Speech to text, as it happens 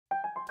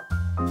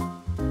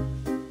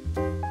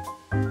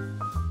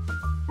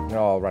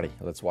Alrighty,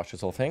 let's watch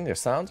this whole thing.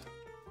 There's sound.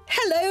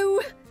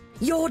 Hello!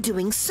 You're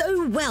doing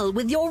so well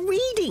with your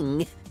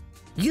reading.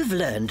 You've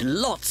learned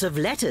lots of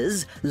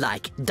letters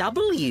like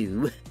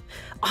W.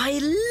 I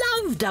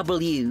love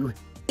W.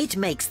 It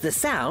makes the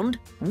sound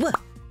W,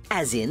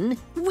 as in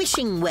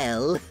wishing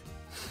well.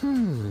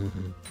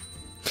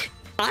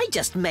 I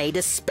just made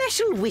a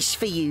special wish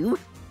for you.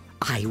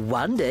 I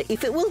wonder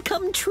if it will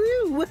come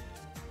true.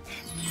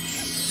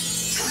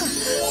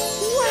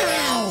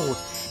 Wow!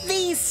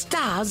 These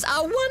stars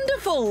are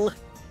wonderful!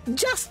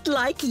 Just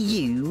like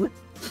you.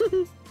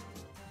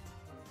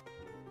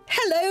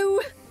 Hello!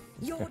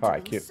 You're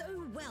Alright, doing cute.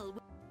 so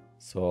well.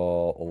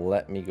 So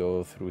let me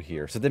go through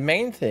here. So the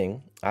main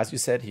thing, as you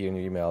said here in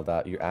your email,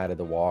 that you added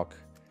the walk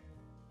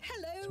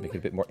Hello! to make it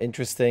a bit more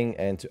interesting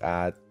and to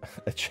add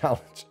a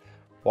challenge.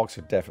 Walks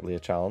are definitely a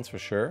challenge for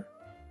sure.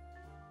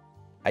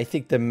 I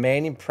think the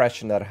main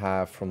impression that I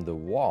have from the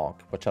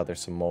walk, watch out, there's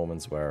some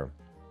moments where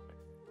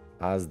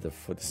as the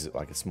foot, this is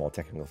like a small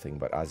technical thing,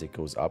 but as it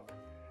goes up,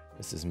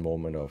 there's this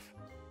moment of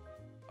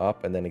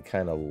up and then it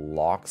kind of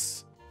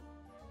locks.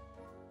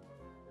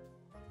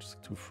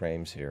 Just 2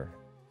 frames here.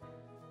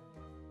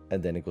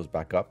 And then it goes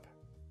back up.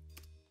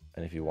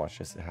 And if you watch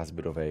this, it has a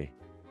bit of a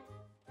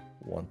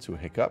 1-2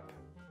 hiccup.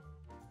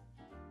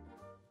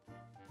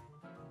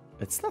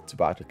 It's not too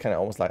bad. It kind of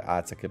almost like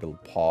adds like a little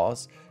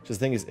pause. Just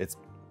the thing is, it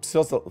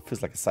still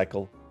feels like a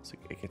cycle. So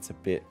it gets a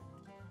bit,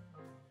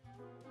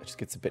 it just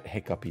gets a bit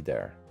hiccupy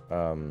there.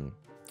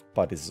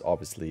 But this is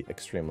obviously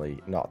extremely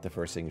not the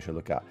first thing you should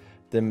look at.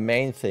 The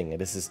main thing,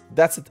 and it's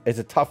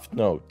a tough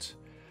note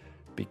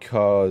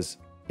because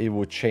it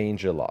would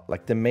change a lot.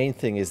 Like the main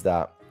thing is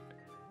that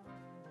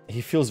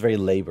he feels very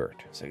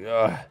labored. It's like,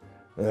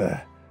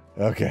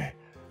 okay,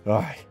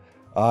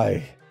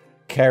 I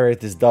carried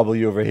this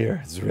W over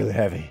here. It's really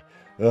heavy.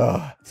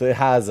 So it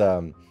has,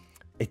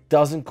 it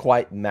doesn't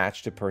quite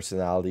match the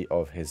personality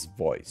of his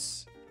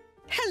voice.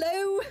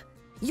 Hello!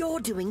 You're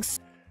doing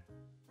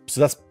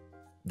So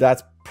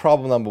that's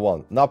problem number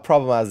 1. Not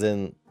problem as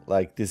in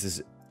like this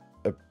is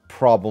a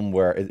problem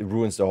where it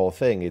ruins the whole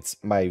thing. It's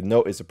my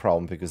note is a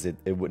problem because it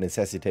would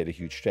necessitate a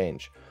huge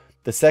change.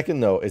 The second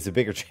note is a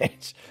bigger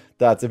change.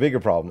 That's a bigger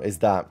problem. Is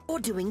that You're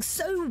doing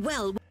so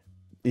well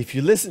if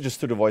you listen just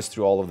to the voice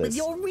through all of with this,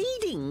 your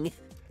reading.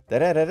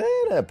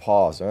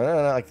 pause.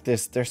 Like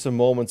this, there's some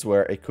moments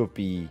where it could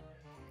be,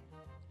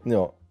 you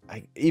know,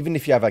 even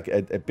if you have like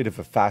a bit of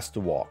a faster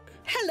walk.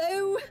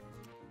 Hello!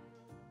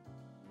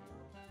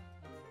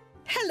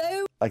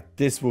 Hello! Like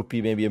this would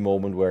be maybe a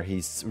moment where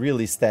he's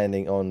really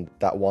standing on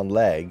that one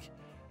leg,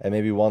 and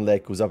maybe one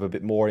leg goes up a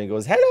bit more and he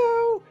goes,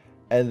 hello!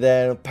 And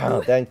then,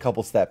 pow, then a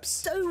couple steps.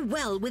 So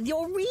well with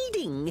your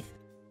reading.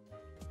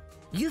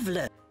 You've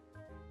learned.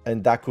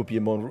 And that could be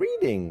a moment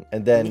reading.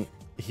 And then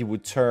he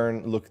would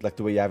turn, look like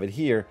the way you have it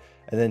here,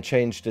 and then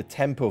change the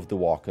tempo of the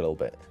walk a little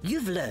bit.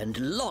 You've learned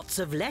lots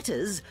of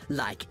letters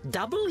like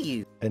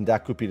W. And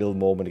that could be a little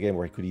moment again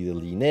where he could either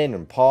lean in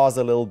and pause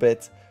a little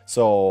bit.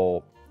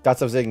 So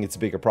that's what I'm saying, it's a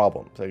bigger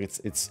problem. Like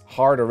it's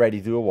hard already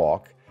to do a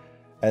walk.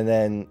 And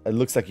then it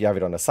looks like you have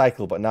it on a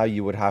cycle, but now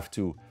you would have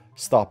to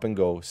stop and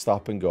go,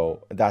 stop and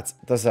go. That's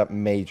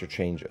major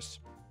changes.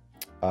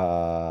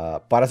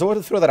 But I just wanted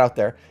to throw that out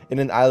there. In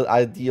an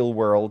ideal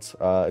world,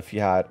 if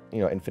you had, you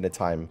know, infinite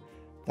time,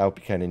 that would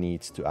be kind of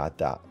neat to add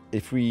that.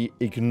 If we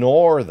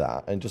ignore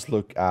that and just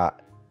look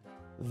at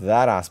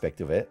that aspect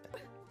of it,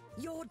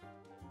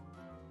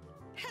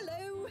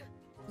 Hello.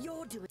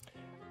 You're doing.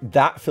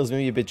 that feels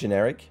maybe a bit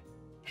generic.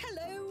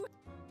 Hello.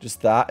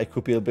 Just that. It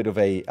could be a bit of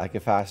a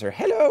faster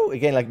hello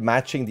again, like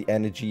matching the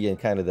energy and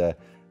kind of the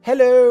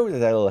hello, the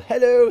little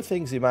hello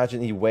things.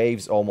 Imagine he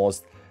waves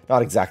almost.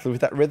 Not exactly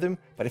with that rhythm,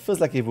 but it feels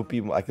like it would be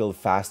like a little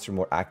faster,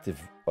 more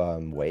active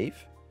wave.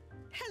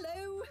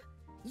 Hello.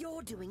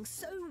 You're doing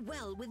so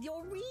well with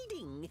your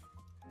reading.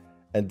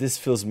 And this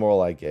feels more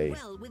like a...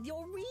 Well with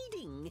your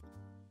reading.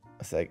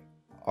 It's like,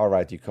 all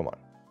right, you come on.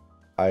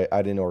 I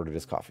didn't order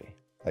this coffee.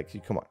 Like,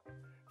 you come on.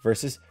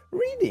 Versus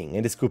reading.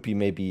 And this could be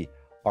maybe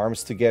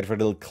arms together for a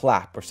little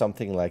clap or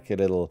something like a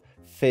little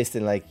fist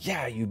and like,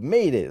 yeah, you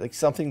made it. Like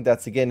something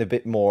that's, again, a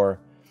bit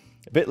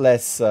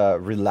less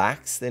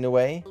relaxed in a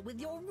way. With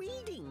your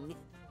reading.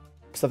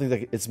 Something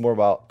like it's more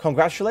about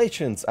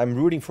congratulations, I'm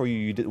rooting for you,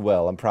 you did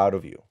well, I'm proud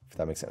of you, if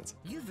that makes sense.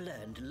 You've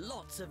learned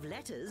lots of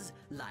letters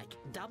like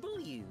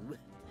W.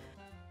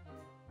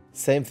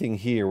 Same thing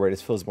here where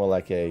this feels more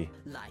like a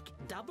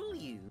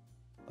W.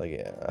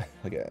 Okay,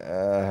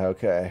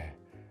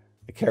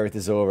 I carried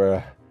this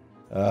over,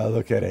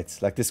 look at it.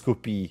 Like this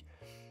could be,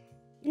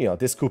 you know,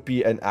 this could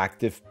be an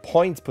active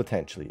point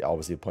potentially,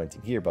 obviously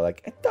pointing here, but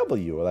like a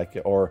W, like,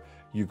 or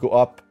you go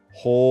up,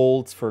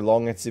 hold for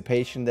long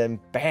anticipation, then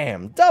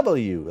bam,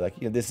 W. Like,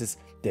 you know, this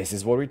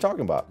is what we're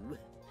talking about.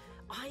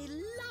 I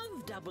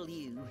love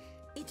W.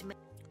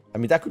 I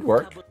mean, that could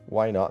work.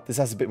 Why not? This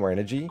has a bit more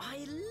energy. I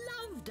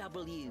love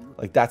W.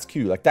 Like that's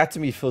cute. Like that to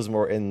me feels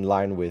more in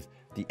line with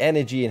the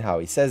energy and how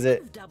he says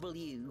it.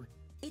 W.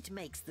 It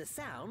makes the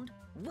sound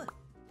W.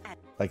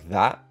 Like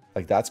that.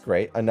 Like, that's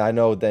great. And I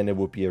know then it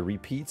would be a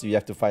repeat, so you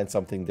have to find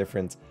something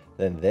different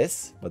than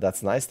this. But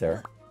that's nice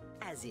there.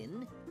 As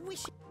in,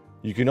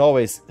 you can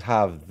always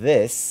have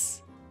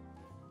this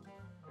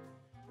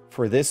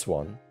for this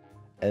one.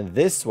 And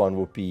this one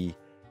would be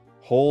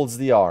holds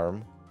the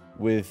arm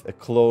with a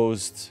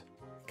closed,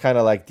 kind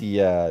of like the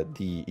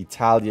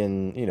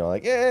Italian, you know,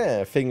 like,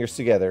 fingers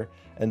together.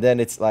 And then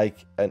it's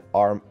like an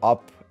arm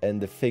up and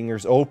the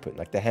fingers open.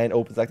 Like the hand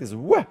opens like this.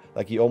 Wah!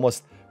 Like he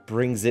almost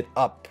brings it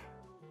up.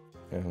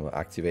 And we'll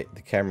activate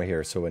the camera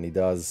here. So when he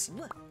does,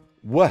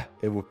 wah,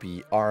 it would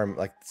be arm,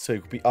 like, so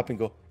it could be up and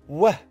go,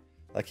 wah.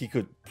 Like he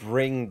could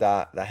bring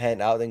the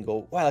hand out and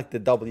go, wow, like the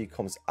W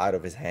comes out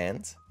of his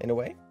hand in a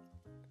way.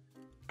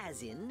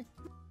 As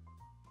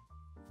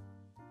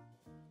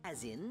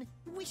in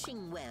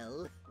wishing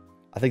well.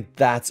 I think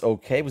that's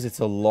okay because it's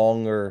a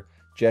longer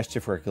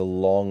gesture for like a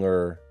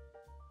longer,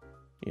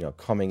 you know,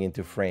 coming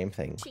into frame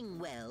thing. Wishing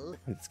well.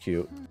 It's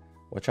cute.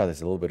 Watch out,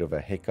 there's a little bit of a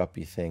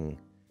hiccupy thing,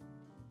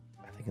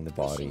 I think, in the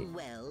body. Wishing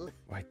well.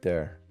 Right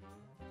there.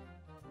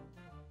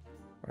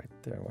 Right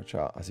there. Watch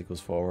out as he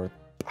goes forward.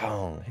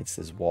 Boom! Hits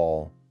this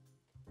wall.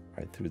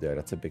 Right through there.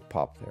 That's a big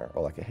pop there.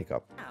 Or like a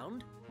hiccup.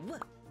 Sound.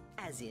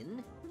 As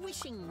in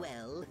wishing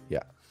well.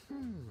 Yeah.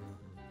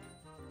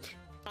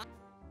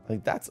 I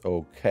think that's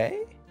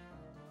okay.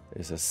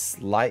 There's a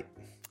slight...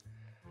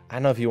 I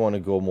don't know if you want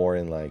to go more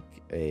in like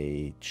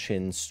a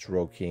chin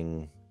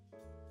stroking,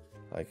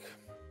 like,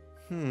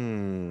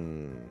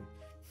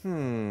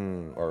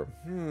 or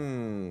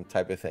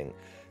type of thing.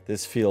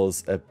 This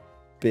feels a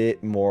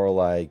bit more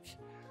like,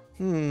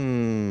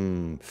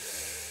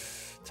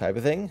 type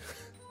of thing.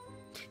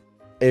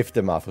 If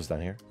the mouth was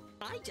down here.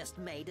 I just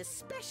made a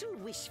special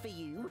wish for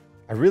you.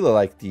 I really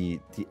like the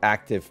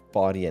active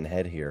body and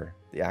head here.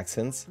 The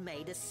accents.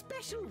 Made a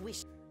special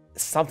wish.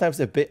 Sometimes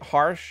a bit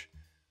harsh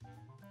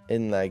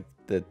in like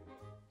the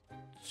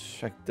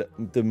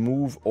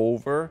move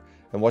over.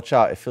 And watch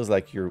out, it feels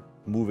like you're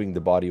moving the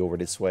body over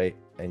this way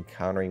and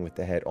countering with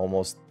the head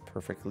almost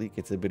perfectly.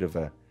 It's a bit of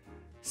a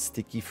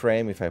sticky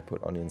frame. If I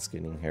put onion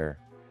skin in here,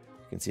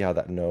 you can see how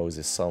that nose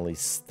is suddenly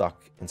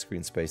stuck in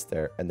screen space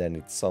there, and then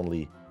it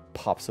suddenly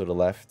pops to the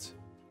left.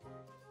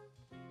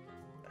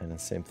 And the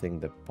same thing,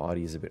 the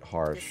body is a bit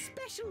harsh. A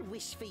special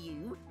wish for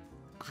you.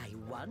 I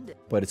wonder.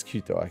 But it's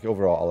cute though. Like,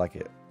 overall, I like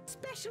it.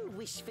 Special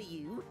wish for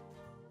you.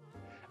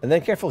 And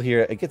then careful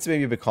here, it gets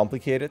maybe a bit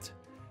complicated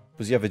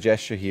because you have a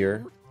gesture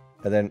here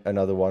and then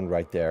another one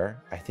right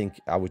there. I think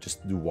I would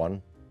just do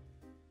one.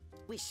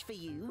 Wish for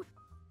you.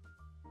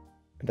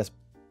 And that's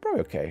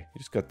probably okay. You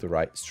just got the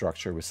right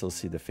structure. We still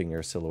see the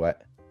finger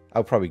silhouette. I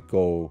would probably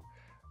go...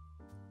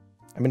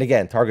 I mean,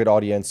 again, target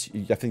audience,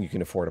 I think you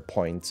can afford a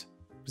point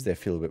because they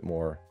feel a bit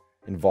more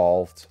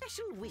involved.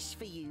 Special wish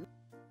for you.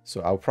 So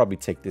I'll probably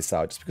take this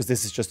out just because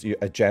this is just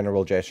a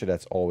general gesture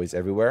that's always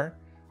everywhere.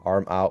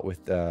 Arm out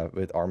with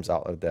arms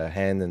out of the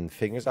hand and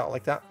fingers out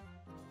like that.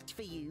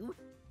 For you.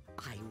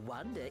 I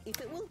wonder if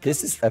it will.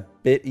 This is a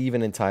bit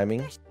even in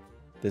timing.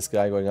 This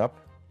guy going up.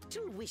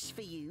 Special wish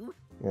for you.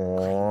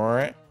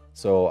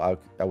 So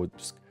I would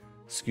just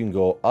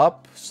go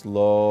up,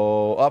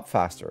 slow, up,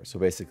 faster. So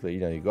basically, you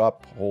know, you go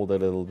up, hold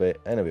it a little bit,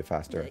 and a bit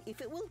faster.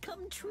 If it will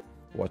come true.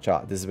 Watch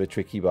out. This is a bit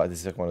tricky, but this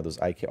is like one of those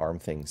IK arm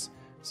things.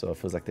 So it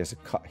feels like there's a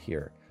cut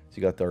here. So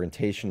you got the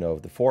orientation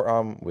of the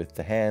forearm with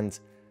the hand,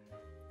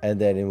 and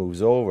then it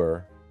moves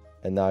over,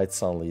 and now it's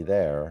suddenly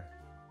there.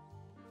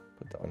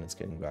 Put the onion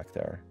skin back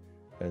there.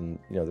 And,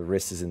 you know, the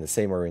wrist is in the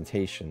same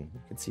orientation.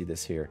 You can see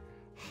this here,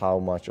 how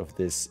much of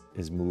this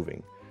is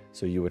moving.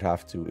 So you would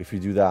have to, if you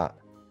do that,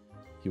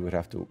 you would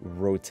have to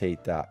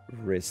rotate that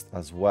wrist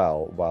as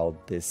well while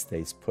this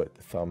stays put,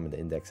 the thumb and the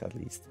index at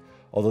least.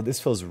 Although this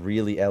feels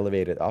really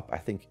elevated up, I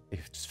think it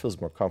just feels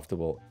more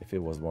comfortable if it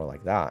was more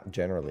like that,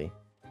 generally.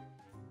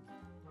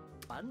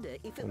 What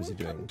is he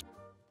doing?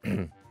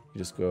 He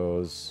just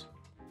goes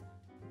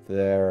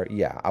there.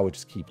 Yeah, I would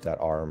just keep that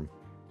arm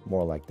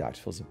more like that. It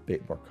feels a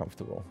bit more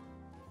comfortable.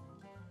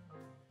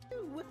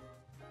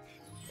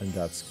 And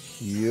that's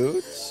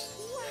cute.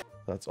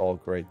 That's all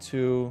great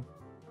too.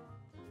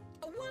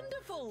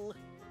 Wonderful.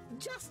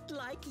 Just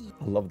like you.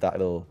 I love that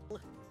little...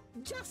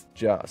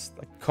 Just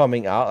like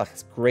coming out, like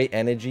it's great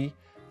energy.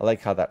 I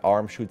like how that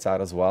arm shoots out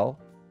as well,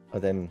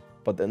 but then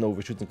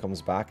overshoots and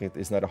comes back.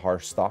 It's not a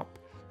harsh stop.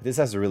 This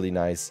has a really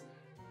nice,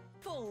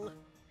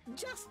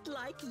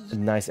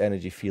 nice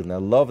energy feel, and I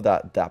love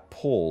that that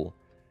pull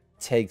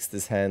takes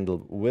this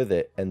handle with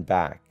it and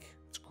back.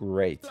 It's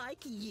great.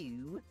 Like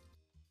you.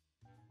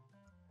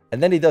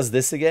 And then he does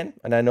this again,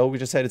 and I know we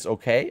just said it's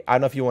okay. I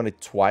don't know if you want it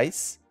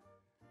twice.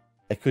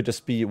 It could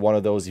just be one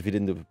of those if you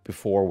didn't do it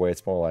before, where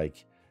it's more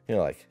like, you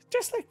know, like,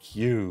 just like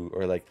you,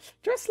 or like,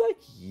 just like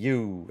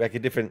you, like a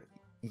different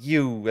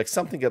you, like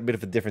something, a bit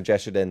of a different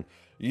gesture than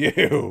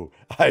you,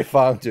 I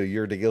found you,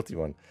 you're the guilty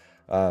one.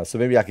 So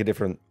maybe like a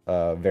different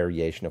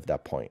variation of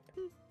that point.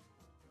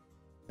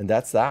 And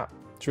that's that.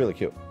 It's really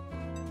cute.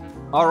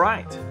 All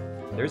right,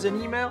 there's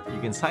an email. You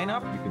can sign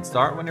up. You can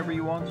start whenever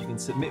you want. You can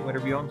submit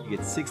whenever you want. You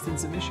get 16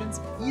 submissions.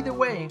 Either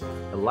way,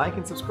 a like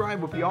and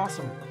subscribe would be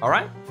awesome. All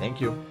right,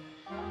 thank you.